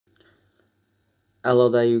Hello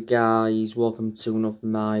there you guys, welcome to one of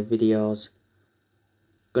my videos.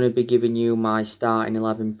 Going to be giving you my starting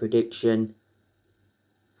 11 prediction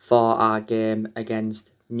for our game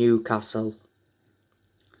against Newcastle.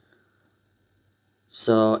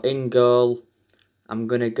 So in goal, I'm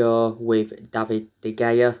going to go with David De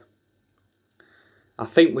Gea. I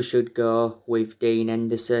think we should go with Dean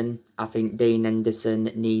Henderson. I think Dean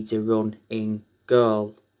Henderson needs a run in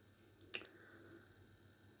goal.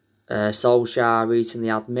 Solskjaer recently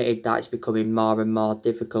admitted that it's becoming more and more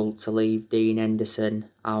difficult to leave Dean Henderson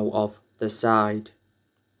out of the side.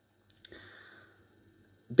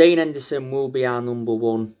 Dean Henderson will be our number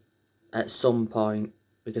one at some point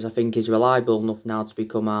because I think he's reliable enough now to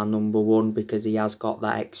become our number one because he has got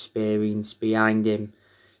that experience behind him.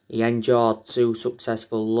 He endured 2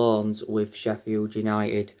 successful loans with Sheffield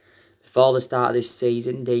United. Before the start of this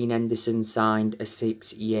season, Dean Henderson signed a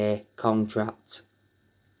 6-year contract.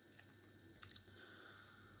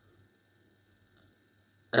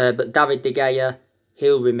 But David De Gea,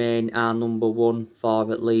 he'll remain our number one for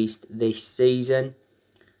at least this season.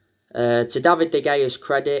 To David De Gea's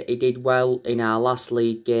credit, he did well in our last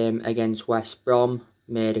league game against West Brom,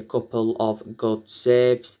 made a couple of good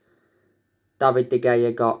saves. David De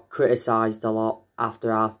Gea got criticised a lot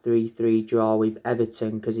after our 3-3 draw with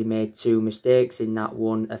Everton because he made 2 mistakes in that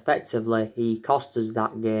one. Effectively, he cost us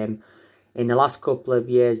that game. In the last couple of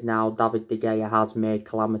years now, David De Gea has made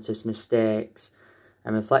calamitous mistakes.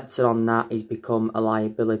 And reflecting on that, he's become a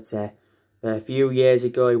liability. A few years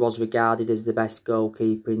ago, he was regarded as the best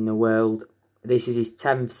goalkeeper in the world. This is his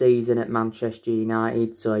 10th season at Manchester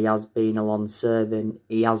United, so he has been a long servant.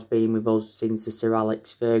 He has been with us since the Sir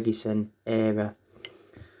Alex Ferguson era.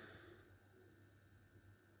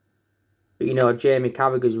 But you know, Jamie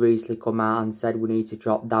Carragher's recently come out and said we need to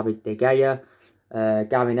drop David De Gea.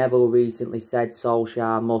 Gary Neville recently said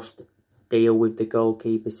Solskjaer must deal with the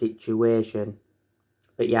goalkeeper situation.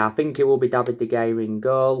 But yeah, I think it will be David De Gea in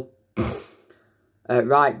goal.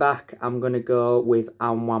 Right back, I'm going to go with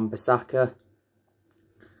Wan-Bissaka.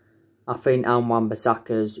 I think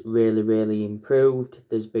Wan-Bissaka's really improved.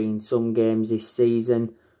 There's been some games this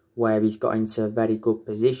season where he's got into very good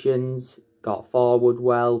positions, got forward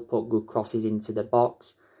well, put good crosses into the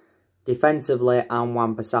box. Defensively,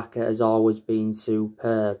 Wan-Bissaka has always been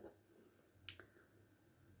superb.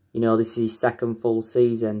 You know, this is his 2nd full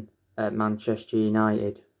season at Manchester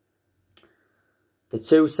United. The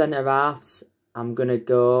 2 centre-halves, I'm going to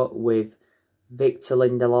go with Victor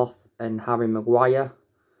Lindelof and Harry Maguire.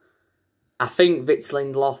 I think Victor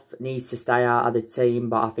Lindelof needs to stay out of the team,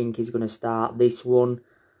 but I think he's going to start this one.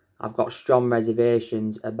 I've got strong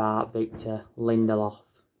reservations about Victor Lindelof.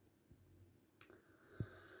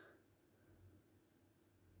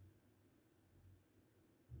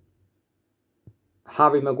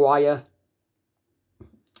 Harry Maguire,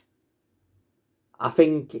 I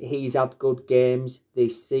think he's had good games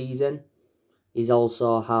this season. He's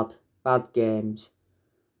also had bad games.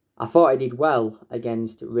 I thought he did well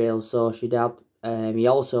against Real Sociedad. He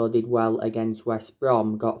also did well against West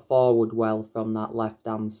Brom. Got forward well from that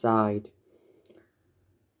left-hand side.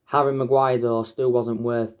 Harry Maguire, though, still wasn't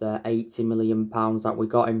worth the £80 million that we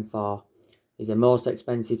got him for. He's the most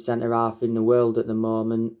expensive centre-half in the world at the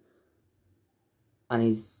moment. And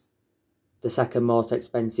he's the 2nd most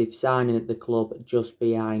expensive signing at the club, just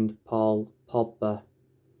behind Paul Pogba.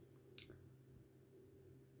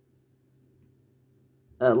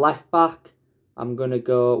 At left back, I'm going to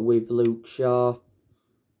go with Luke Shaw.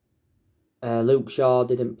 Luke Shaw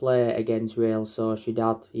didn't play against Real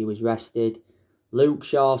Sociedad. He was rested. Luke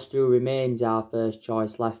Shaw still remains our first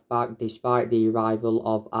choice left back despite the arrival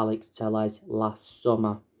of Alex Telles last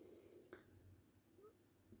summer.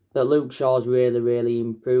 But Luke Shaw's really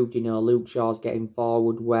improved. You know, Luke Shaw's getting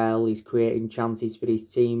forward well. He's creating chances for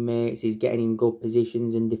his teammates. He's getting in good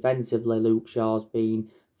positions. And defensively, Luke Shaw's been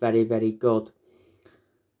very good.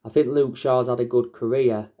 I think Luke Shaw's had a good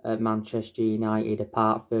career at Manchester United,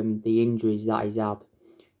 apart from the injuries that he's had.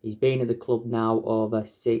 He's been at the club now over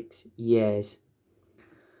 6 years.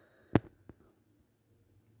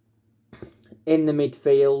 In the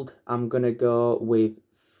midfield, I'm going to go with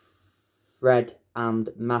Fred and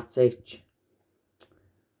Matic.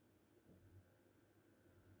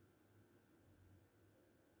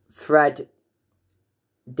 Fred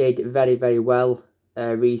did very well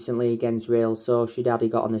recently against Real Sociedad. He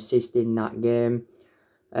got an assist in that game.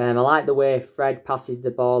 I like the way Fred passes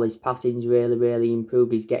the ball. His passing's really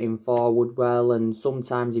improved. He's getting forward well and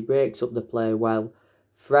sometimes he breaks up the play well.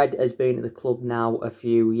 Fred has been at the club now a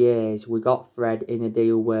few years. We got Fred in a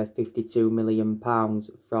deal worth £52 million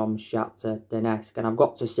from Shakhtar Donetsk. And I've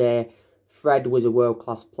got to say, Fred was a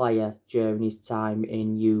world-class player during his time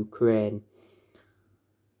in Ukraine.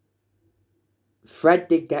 Fred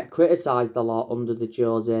did get criticised a lot under the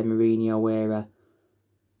Jose Mourinho era.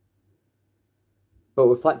 But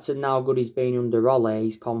reflecting how good he's been under Ole,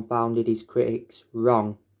 he's confounded his critics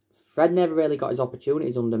wrong. Fred never really got his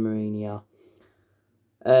opportunities under Mourinho.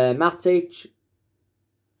 Matic,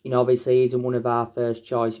 obviously he isn't one of our first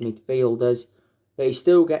choice midfielders, but he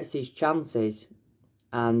still gets his chances.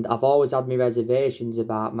 And I've always had my reservations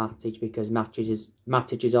about Matic because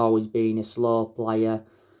Matic has always been a slow player.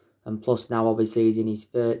 And plus now obviously he's in his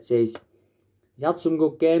 30s. He's had some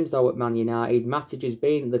good games though at Man United. Matic has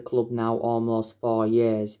been at the club now almost 4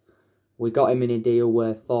 years. We got him in a deal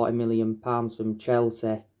worth £40 million from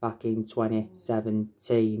Chelsea back in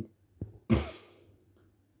 2017.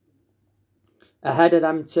 Ahead of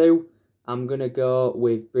them two, I'm going to go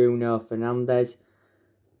with Bruno Fernandes.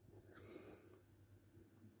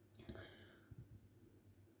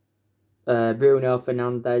 Bruno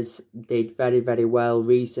Fernandes did very, very well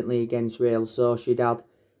recently against Real Sociedad.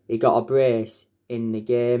 He got a brace in the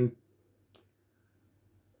game.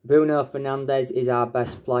 Bruno Fernandes is our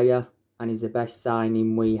best player and is the best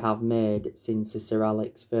signing we have made since the Sir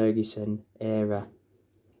Alex Ferguson era.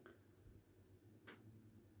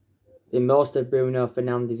 In most of Bruno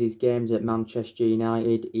Fernandes' games at Manchester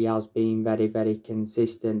United, he has been very, very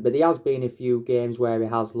consistent. But there has been a few games where he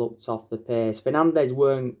has looked off the pace. Fernandes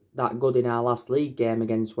weren't that good in our last league game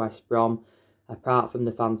against West Brom, apart from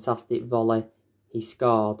the fantastic volley he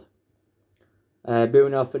scored.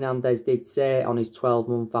 Bruno Fernandes did say on his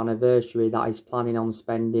 12-month anniversary that he's planning on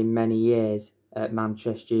spending many years at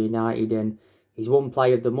Manchester United, and he's won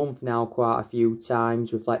Player of the Month now quite a few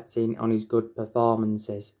times, reflecting on his good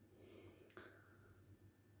performances.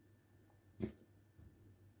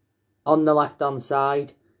 On the left-hand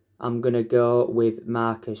side, I'm going to go with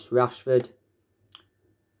Marcus Rashford.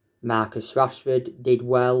 Marcus Rashford did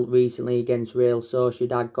well recently against Real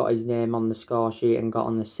Sociedad, got his name on the score sheet and got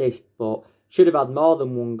an assist, but should have had more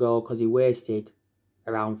than one goal because he wasted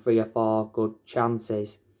around 3 or 4 good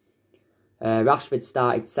chances. Rashford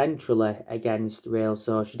started centrally against Real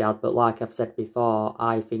Sociedad, but like I've said before,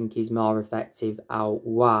 I think he's more effective out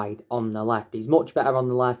wide on the left. He's much better on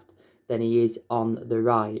the left than he is on the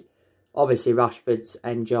right. Obviously, Rashford's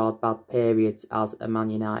endured bad periods as a Man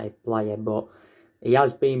United player, but he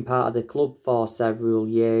has been part of the club for several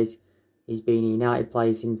years. He's been a United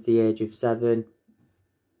player since the age of 7.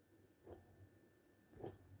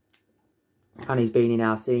 And he's been in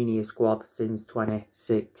our senior squad since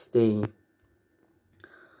 2016.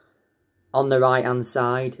 On the right-hand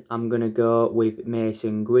side, I'm going to go with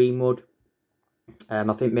Mason Greenwood. I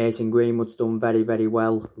think Mason Greenwood's done very, very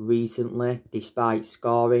well recently, despite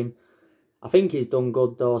scoring. I think he's done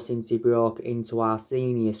good though since he broke into our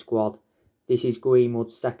senior squad. This is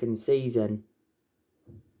Greenwood's 2nd season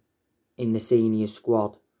in the senior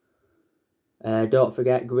squad. Don't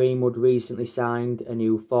forget, Greenwood recently signed a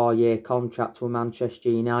new 4-year contract with Manchester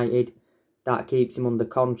United. That keeps him under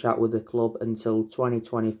contract with the club until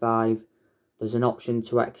 2025. There's an option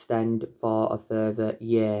to extend for a further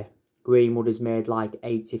year. Greenwood has made like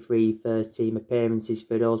 83 first-team appearances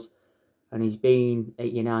for us, and he's been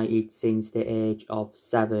at United since the age of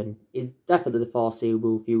 7. He's definitely the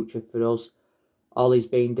foreseeable future for us. Ollie's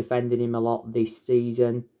been defending him a lot this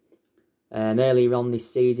season. Earlier on this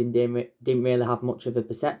season, didn't really have much of a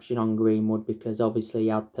perception on Greenwood because obviously he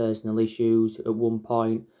had personal issues at one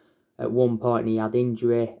point. At one point he had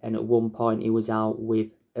injury, and at one point he was out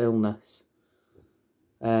with illness.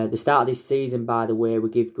 The start of this season, by the way, we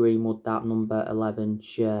give Greenwood that number 11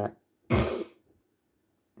 shirt.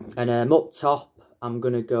 And up top, I'm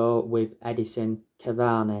going to go with Edison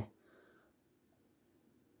Cavani.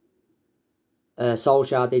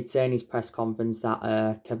 Solskjaer did say in his press conference that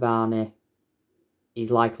Cavani is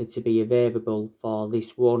likely to be available for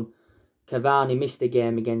this one. Cavani missed the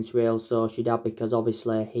game against Real Sociedad because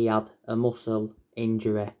obviously he had a muscle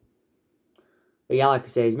injury. But yeah, like I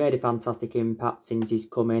say, he's made a fantastic impact since he's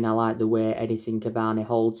come in. I like the way Edison Cavani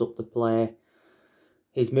holds up the play.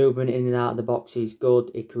 His movement in and out of the box is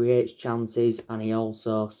good. He creates chances and he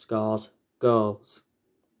also scores goals.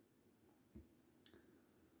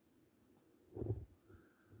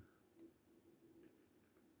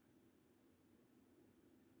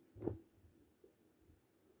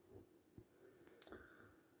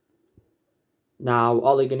 Now,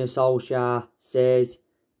 Ole Gunnar Solskjaer says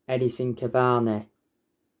Edison Cavani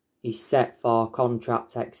is set for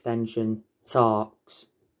contract extension talks.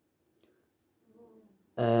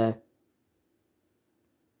 Because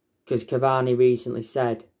Cavani recently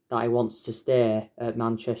said that he wants to stay at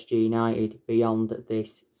Manchester United beyond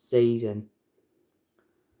this season.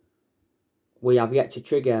 We have yet to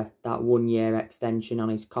trigger that 1-year extension on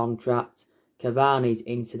his contract. Cavani's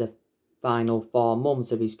into the final 4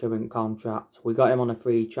 months of his current contract. We got him on a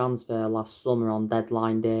free transfer last summer on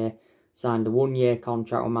deadline day, signed a 1-year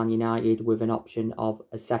contract with Man United with an option of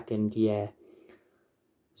a 2nd year.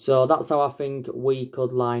 So that's how I think we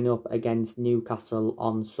could line up against Newcastle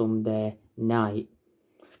on Sunday night.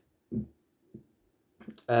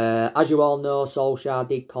 As you all know, Solskjaer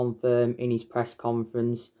did confirm in his press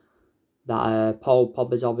conference that Paul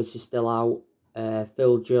Pogba's obviously still out.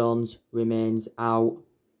 Phil Jones remains out.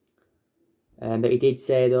 But he did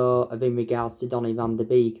say, though, in regards to Donny van de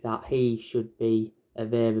Beek, that he should be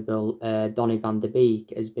available. Donny van de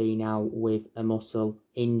Beek has been out with a muscle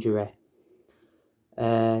injury.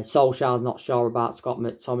 Solskjaer's not sure about Scott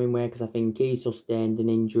McTominay because I think he sustained an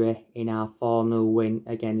injury in our 4-0 win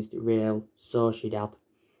against Real Sociedad.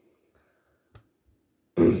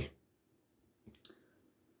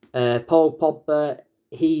 Paul Pogba,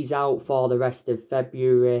 he's out for the rest of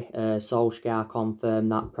February. Solskjaer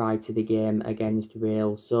confirmed that prior to the game against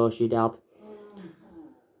Real Sociedad.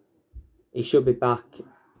 He should be back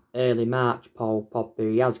early March, Paul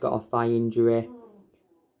Pogba. He has got a thigh injury.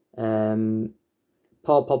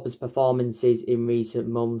 Paul Pogba's performances in recent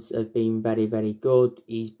months have been very, very good.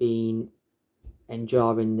 He's been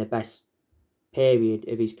enjoying the best period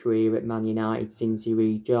of his career at Man United since he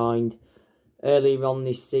rejoined. Earlier on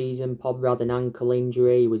this season, Pogba had an ankle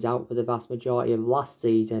injury. He was out for the vast majority of last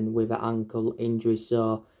season with an ankle injury,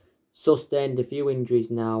 so sustained a few injuries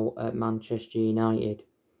now at Manchester United.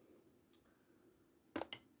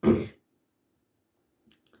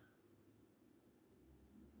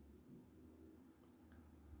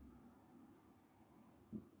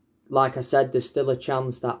 Like I said, there's still a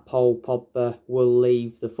chance that Paul Pogba will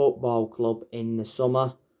leave the football club in the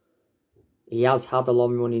summer. He has had a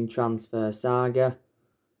long-running transfer saga.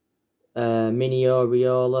 Mino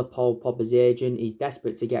Raiola, Paul Pogba's agent, is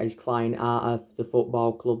desperate to get his client out of the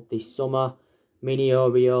football club this summer. Mino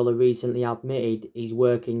Raiola recently admitted he's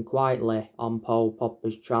working quietly on Paul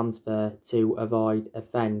Pogba's transfer to avoid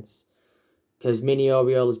offence. Because Mino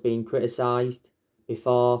Raiola's been criticised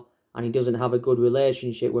before and he doesn't have a good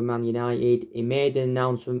relationship with Man United. He made an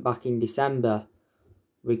announcement back in December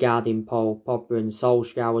regarding Paul Pogba, and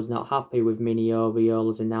Solskjaer was not happy with Mino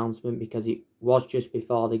Raiola's announcement because it was just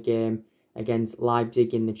before the game against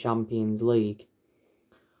Leipzig in the Champions League.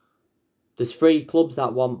 There's 3 clubs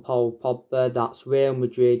that want Paul Pogba, that's Real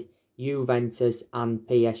Madrid, Juventus and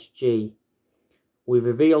PSG. We've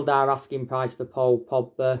revealed our asking price for Paul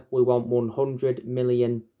Pogba. We want £100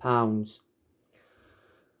 million.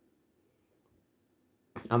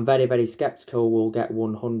 I'm very, very sceptical we'll get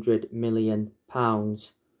 £100 million.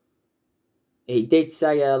 It did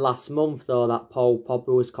say last month, though, that Paul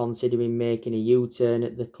Pogba was considering making a U-turn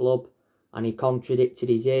at the club, and he contradicted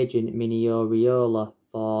his agent, Mino Raiola,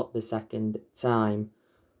 for the 2nd time.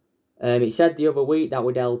 It said the other week that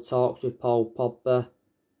we'd held talks with Paul Pogba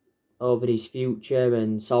over his future,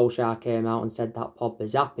 and Solskjaer came out and said that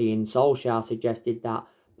Pogba's happy, and Solskjaer suggested that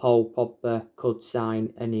Paul Pogba could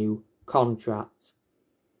sign a new contract.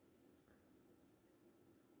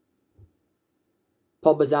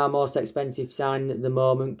 Pogba's our most expensive signing at the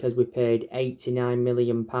moment because we paid £89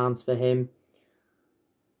 million for him.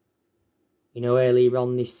 You know, earlier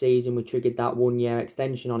on this season we triggered that 1-year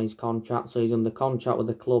extension on his contract, so he's under contract with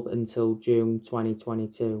the club until June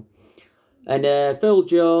 2022. And Phil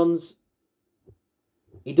Jones,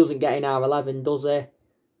 he doesn't get in our 11, does he?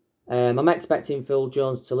 I'm expecting Phil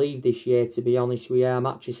Jones to leave this year, to be honest with you. I'm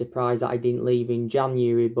actually surprised that he didn't leave in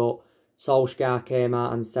January, but Solskjaer came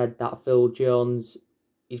out and said that Phil Jones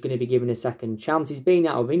is going to be given a second chance. He's been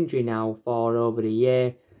out of injury now for over a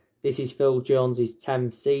year. This is Phil Jones'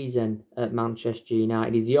 10th season at Manchester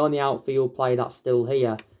United. He's the only outfield player that's still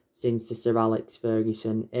here since the Sir Alex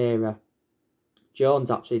Ferguson era. Jones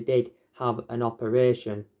actually did have an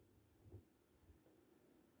operation.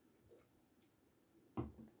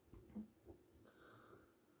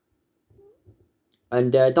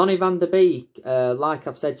 And Donny van de Beek, like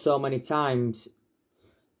I've said so many times,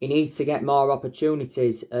 he needs to get more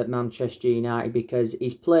opportunities at Manchester United because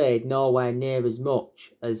he's played nowhere near as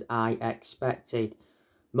much as I expected.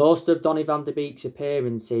 Most of Donny van de Beek's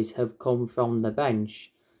appearances have come from the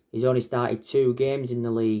bench. He's only started 2 games in the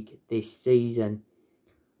league this season.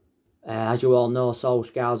 As you all know,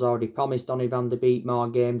 Solskjaer's already promised Donny van de Beek more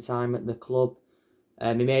game time at the club.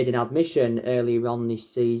 He made an admission earlier on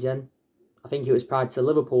this season. I think it was prior to the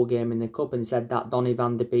Liverpool game in the Cup, and said that Donny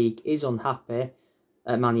van de Beek is unhappy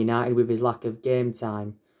at Man United with his lack of game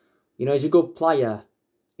time. You know, he's a good player.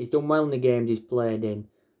 He's done well in the games he's played in.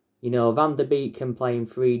 You know, Van der Beek can play in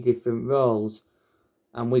 3 different roles.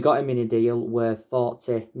 And we got him in a deal worth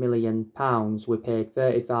 £40 million. We paid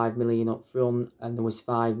 £35 million up front and there was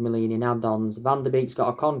 £5 million in add-ons. Van der Beek's got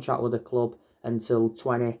a contract with the club until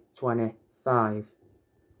 2025.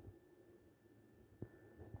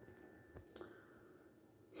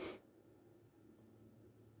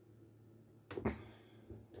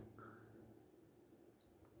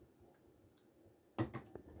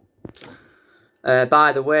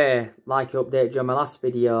 By the way, like I updated you on my last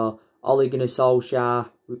video, Ole Gunnar Solskjaer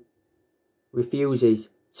refuses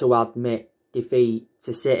to admit defeat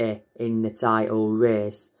to City in the title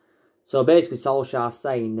race. So basically Solskjaer's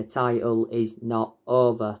saying the title is not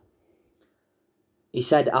over. He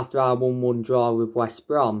said after our 1-1 draw with West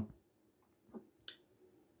Brom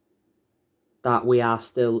that we are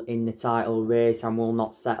still in the title race and will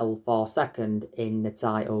not settle for second in the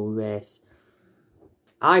title race.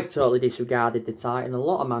 I've totally disregarded the title, and a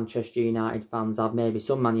lot of Manchester United fans have. Maybe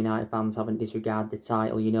some Man United fans haven't disregarded the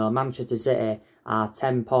title. You know, Manchester City are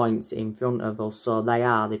 10 points in front of us, so they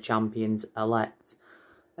are the champions-elect.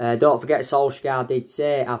 Don't forget, Solskjaer did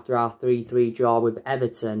say after our 3-3 draw with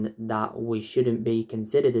Everton that we shouldn't be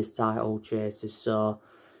considered as title chasers. So,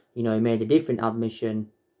 you know, he made a different admission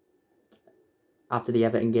after the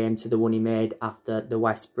Everton game to the one he made after the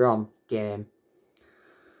West Brom game.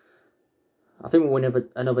 I think we'll win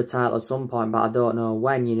another title at some point, but I don't know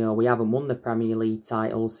when. You know, we haven't won the Premier League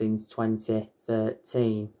title since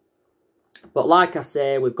 2013. But like I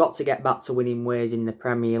say, we've got to get back to winning ways in the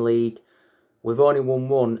Premier League. We've only won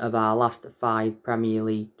 1 of our last 5 Premier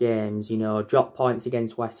League games. You know, dropped points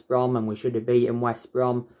against West Brom, and we should have beaten West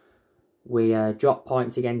Brom. We dropped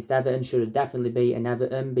points against Everton, should have definitely beaten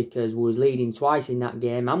Everton because we was leading twice in that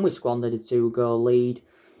game, and we squandered a 2-goal lead.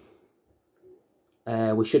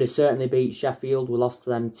 We should have certainly beat Sheffield. We lost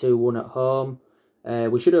to them 2-1 at home.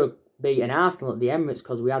 We should have beaten Arsenal at the Emirates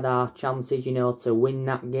because we had our chances, you know, to win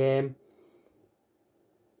that game.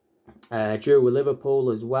 Drew with Liverpool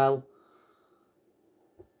as well.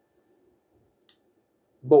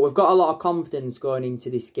 But we've got a lot of confidence going into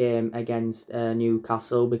this game against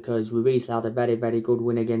Newcastle because we recently had a very, very good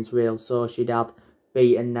win against Real Sociedad,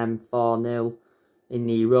 beating them 4-0 in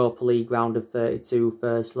the Europa League round of 32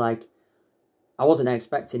 first leg. I wasn't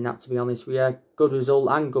expecting that, to be honest with you. Good result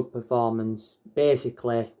and good performance.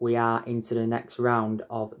 Basically, we are into the next round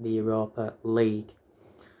of the Europa League.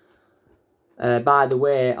 By the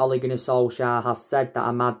way, Ole Gunnar Solskjaer has said that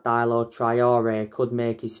Amad Diallo Traore could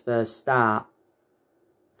make his first start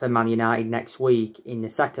for Man United next week in the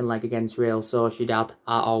second leg against Real Sociedad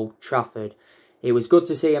at Old Trafford. It was good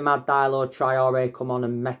to see Amad Diallo Traore come on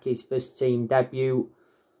and make his first team debut.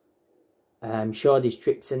 Showed his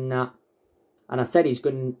tricks in that. And I said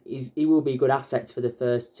he will be good assets for the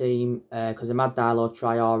first team because Amad Diallo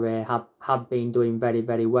Traore had been doing very,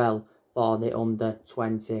 very well for the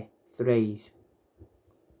under-23s.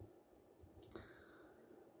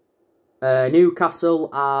 Newcastle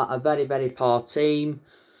are a very, very poor team.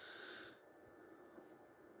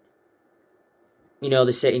 You know,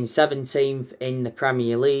 they're sitting 17th in the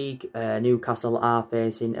Premier League. Newcastle are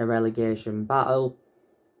facing a relegation battle.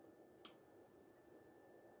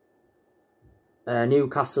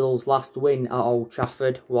 Newcastle's last win at Old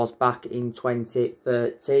Trafford was back in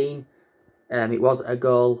 2013. It was a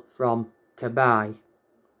goal from Cabaye.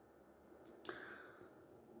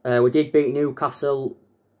 We did beat Newcastle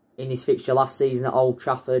in this fixture last season at Old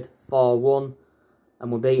Trafford 4-1.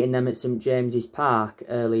 And we're beating them at St James's Park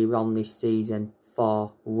earlier on this season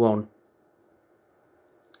 4-1.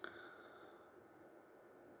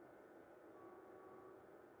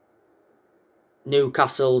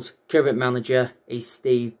 Newcastle's current manager is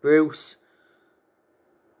Steve Bruce.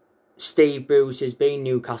 Steve Bruce has been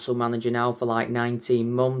Newcastle manager now for like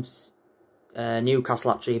 19 months.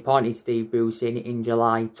 Newcastle actually appointed Steve Bruce in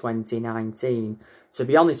July 2019. To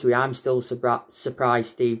be honest with you, I'm still surprised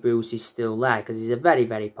Steve Bruce is still there because he's a very,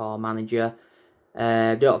 very poor manager.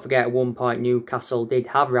 Don't forget at one point Newcastle did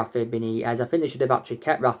have Rafa Benitez. I think they should have actually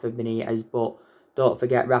kept Rafa Benitez, but don't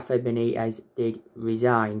forget Rafa Benitez did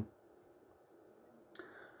resign.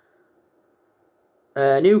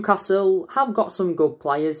 Newcastle have got some good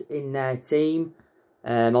players in their team.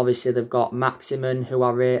 Obviously, they've got Maximin, who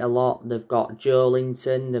I rate a lot. They've got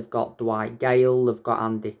Joelinton. They've got Dwight Gale. They've got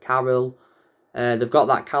Andy Carroll. They've got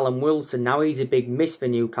that Callum Wilson. Now, he's a big miss for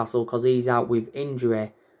Newcastle because he's out with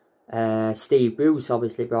injury. Steve Bruce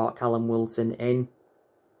obviously brought Callum Wilson in.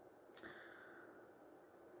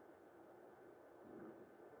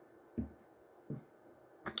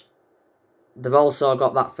 They've also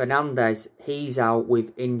got that Fernandes. He's out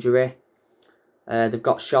with injury. They've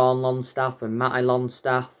got Sean Longstaff and Matty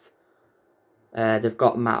Longstaff. They've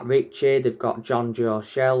got Matt Ritchie. They've got John Joe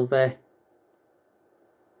Shelby.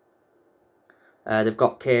 They've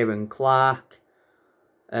got Kieran Clark.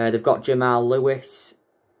 They've got Jamal Lewis.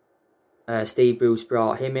 Steve Bruce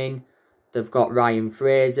brought him in. They've got Ryan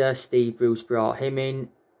Fraser. Steve Bruce brought him in.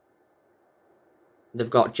 They've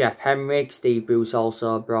got Jeff Henrik. Steve Bruce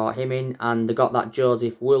also brought him in. And they've got that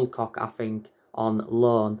Joseph Wilcock, I think, on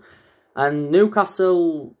loan. And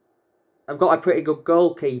Newcastle have got a pretty good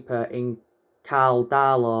goalkeeper in Carl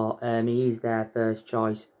Darlow. He is their first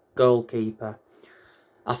choice goalkeeper.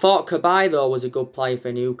 I thought Cabaye, though, was a good player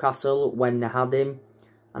for Newcastle when they had him.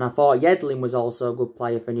 And I thought Yedlin was also a good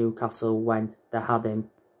player for Newcastle when they had him.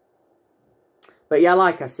 But yeah,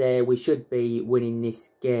 like I say, we should be winning this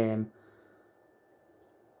game.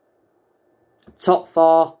 Top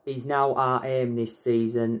 4 is now our aim this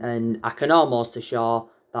season, and I can almost assure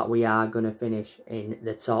that we are going to finish in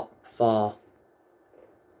the top 4.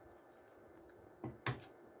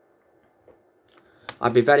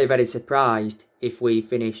 I'd be very, very surprised if we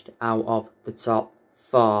finished out of the top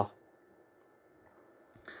 4.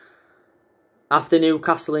 After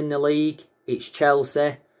Newcastle in the league, it's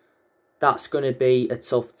Chelsea. That's going to be a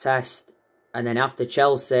tough test. And then after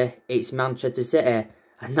Chelsea, it's Manchester City.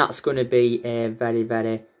 And that's going to be a very,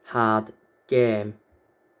 very hard game.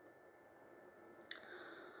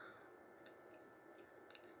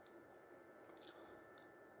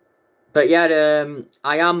 But yeah,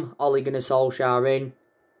 I am Ole Gunnar Solskjaer in.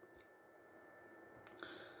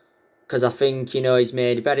 Because I think, you know, he's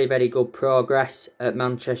made very, very good progress at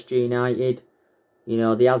Manchester United. You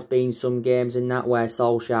know, there has been some games in that where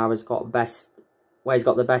Solskjaer has got he's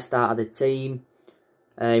got the best out of the team.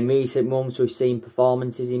 In recent months, we've seen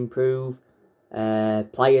performances improve.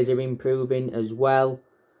 Players are improving as well.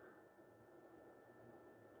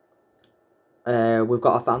 We've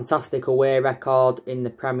got a fantastic away record in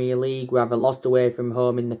the Premier League. We haven't lost away from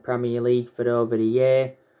home in the Premier League for over a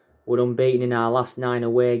year. We're unbeaten in our last 9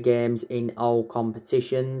 away games in all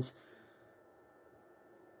competitions.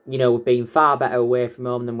 You know, we've been far better away from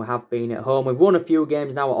home than we have been at home. We've won a few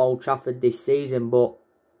games now at Old Trafford this season, but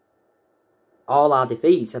all our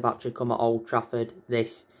defeats have actually come at Old Trafford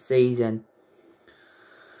this season.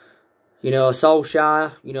 You know,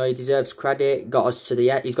 Solskjaer, you know, he deserves credit. He's got us to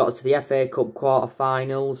the FA Cup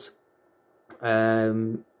quarter-finals.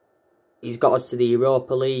 He's got us to the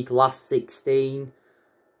Europa League last 16.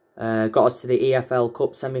 Got us to the EFL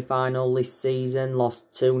Cup semi-final this season.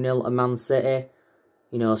 Lost 2-0 to Man City.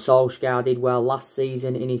 You know, Solskjaer did well last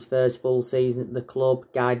season in his first full season at the club.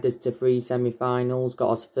 Guided us to 3 semi-finals.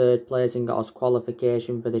 Got us 3rd place and got us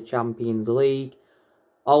qualification for the Champions League.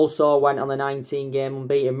 Also went on a 19-game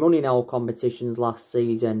unbeaten run in all competitions last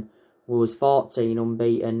season. We was 14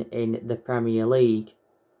 unbeaten in the Premier League.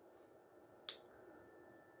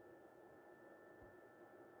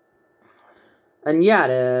 And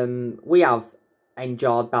yeah, we have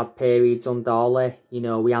endured bad periods under Ole. You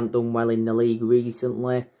know, we haven't done well in the league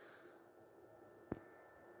recently.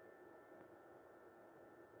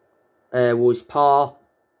 Was poor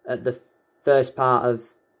at the first part of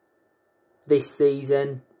this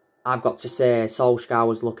season. I've got to say, Solskjaer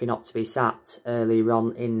was lucky not to be sacked earlier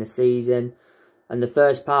on in the season. And the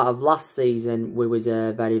first part of last season, we was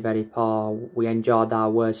very, very poor. We enjoyed our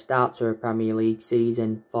worst start to a Premier League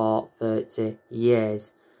season for 30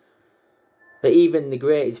 years. But even the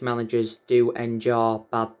greatest managers do endure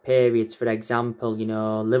bad periods. For example, you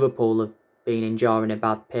know, Liverpool have been enduring a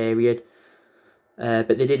bad period.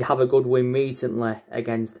 But they did have a good win recently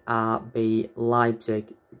against RB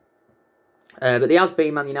Leipzig. But there has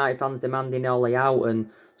been Man United fans demanding Ole out, and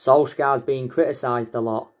Solskjaer's been criticised a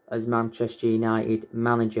lot as Manchester United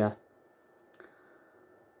manager.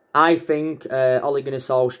 I think Ole Gunnar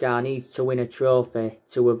Solskjaer needs to win a trophy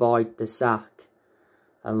to avoid the sack.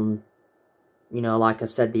 And, you know, like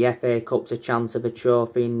I've said, the FA Cup's a chance of a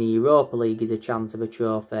trophy, and the Europa League is a chance of a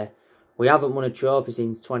trophy. We haven't won a trophy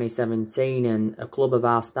since 2017, and a club of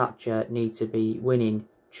our stature needs to be winning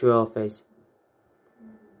trophies.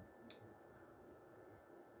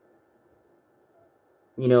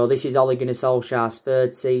 You know, this is Ole Gunnar Solskjaer's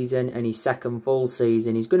 3rd season and his 2nd full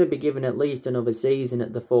season. He's going to be given at least another season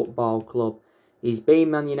at the football club. He's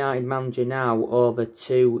been Man United manager now over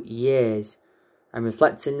 2 years. And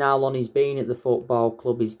reflecting now on he's been at the football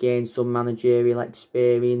club, he's gained some managerial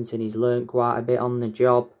experience and he's learnt quite a bit on the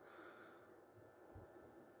job.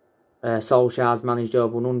 Solskjaer's managed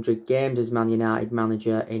over 100 games as Man United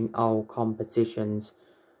manager in all competitions.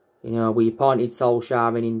 You know, we appointed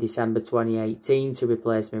Solskjaer in December 2018 to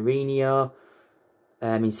replace Mourinho.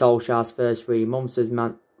 In Solskjaer's first 3 months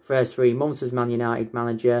as Man United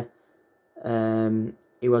manager.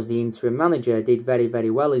 He was the interim manager, did very, very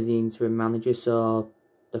well as the interim manager, so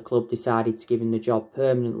the club decided to give him the job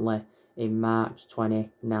permanently in March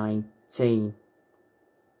 2019.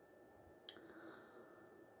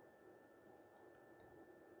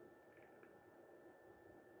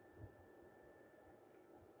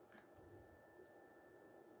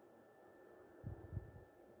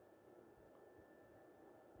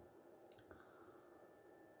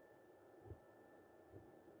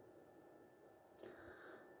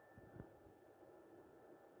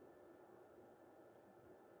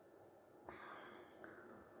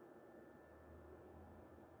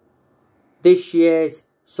 This year's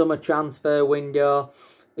summer transfer window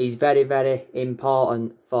is very, very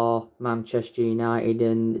important for Manchester United,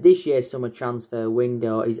 and this year's summer transfer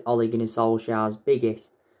window is Ole Gunnar Solskjaer's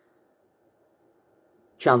biggest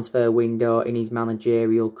transfer window in his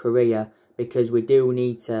managerial career, because we do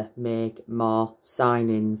need to make more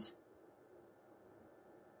signings.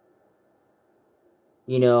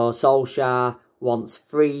 You know, Solskjaer wants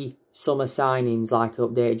 3 summer signings, like I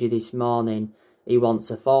updated you this morning. He wants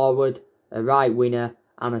a forward, a right winger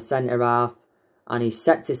and a centre-half, and he's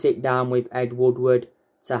set to sit down with Ed Woodward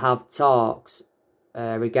to have talks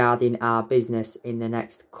regarding our business in the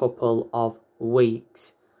next couple of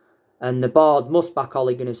weeks. And the board must back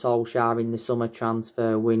Ole Gunnar Solskjaer in the summer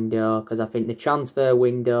transfer window, because I think the transfer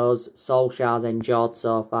windows Solskjaer's enjoyed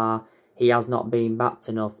so far, he has not been backed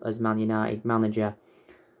enough as Man United manager.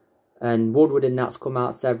 And Woodward and that's come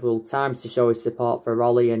out several times to show his support for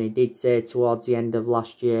Ole, and he did say towards the end of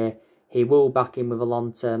last year he will back him with a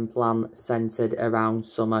long-term plan centred around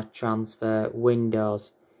summer transfer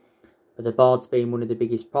windows. But the board's been one of the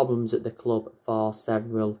biggest problems at the club for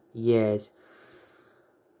several years.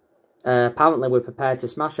 Apparently we're prepared to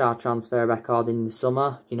smash our transfer record in the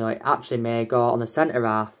summer. You know, it actually may go on the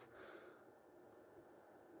centre-half.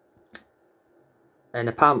 And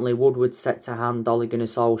apparently Woodward's set to hand Ole Gunnar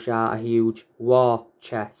Solskjaer a huge war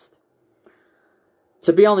chest.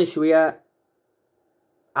 To be honest with you,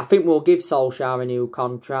 I think we'll give Solskjaer a new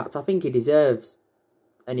contract. I think he deserves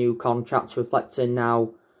a new contract, reflecting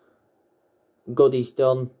how good he's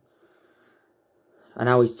done and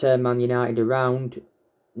how he's turned Man United around.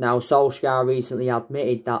 Now, Solskjaer recently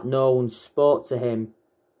admitted that no one spoke to him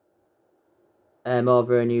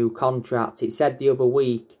over a new contract. It said the other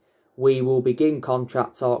week, we will begin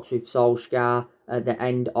contract talks with Solskjaer at the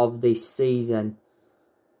end of this season.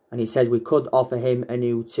 And it says we could offer him a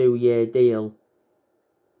new 2-year deal.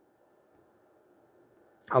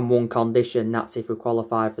 On one condition, that's if we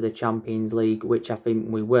qualify for the Champions League, which I think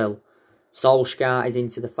we will. Solskjaer is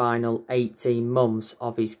into the final 18 months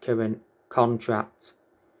of his current contract.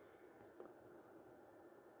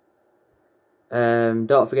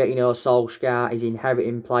 Don't forget, you know, Solskjaer is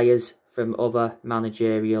inheriting players from other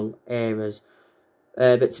managerial eras.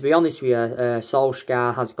 But to be honest with you,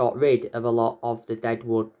 Solskjaer has got rid of a lot of the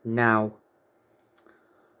deadwood now.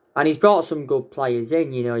 And he's brought some good players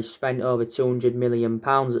in. You know, he's spent over £200 million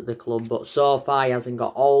at the club, but so far he hasn't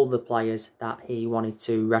got all the players that he wanted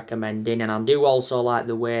to recommend in. And I do also like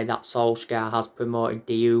the way that Solskjaer has promoted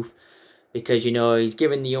the youth, because, you know, he's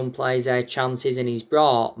given the young players their chances and he's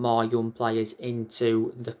brought more young players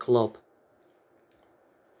into the club.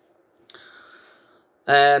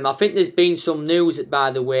 I think there's been some news,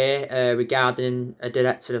 by the way, regarding a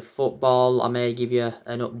director of football. I may give you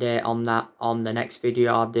an update on that on the next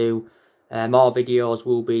video I do. More videos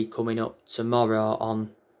will be coming up tomorrow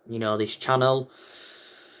on, you know, this channel.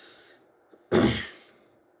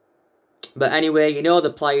 But anyway, you know, the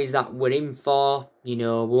players that we're in for, you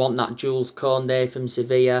know, we want that Jules Koundé from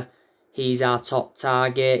Sevilla. He's our top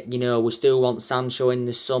target. You know, we still want Sancho in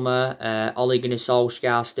the summer. Ole Gunnar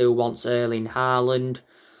Solskjaer still wants Erling Haaland.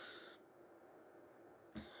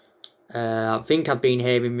 I think I've been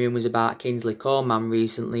hearing rumours about Kingsley Coman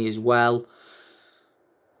recently as well.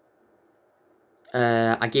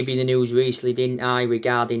 I gave you the news recently, didn't I,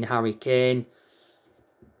 regarding Harry Kane.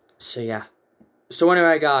 So, yeah. So,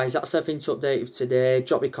 anyway, guys, that's everything to update you today.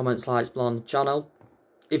 Drop your comments, likes below on the channel.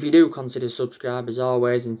 If you do, consider subscribe as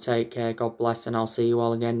always, and take care. God bless, and I'll see you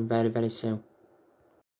all again very, very soon.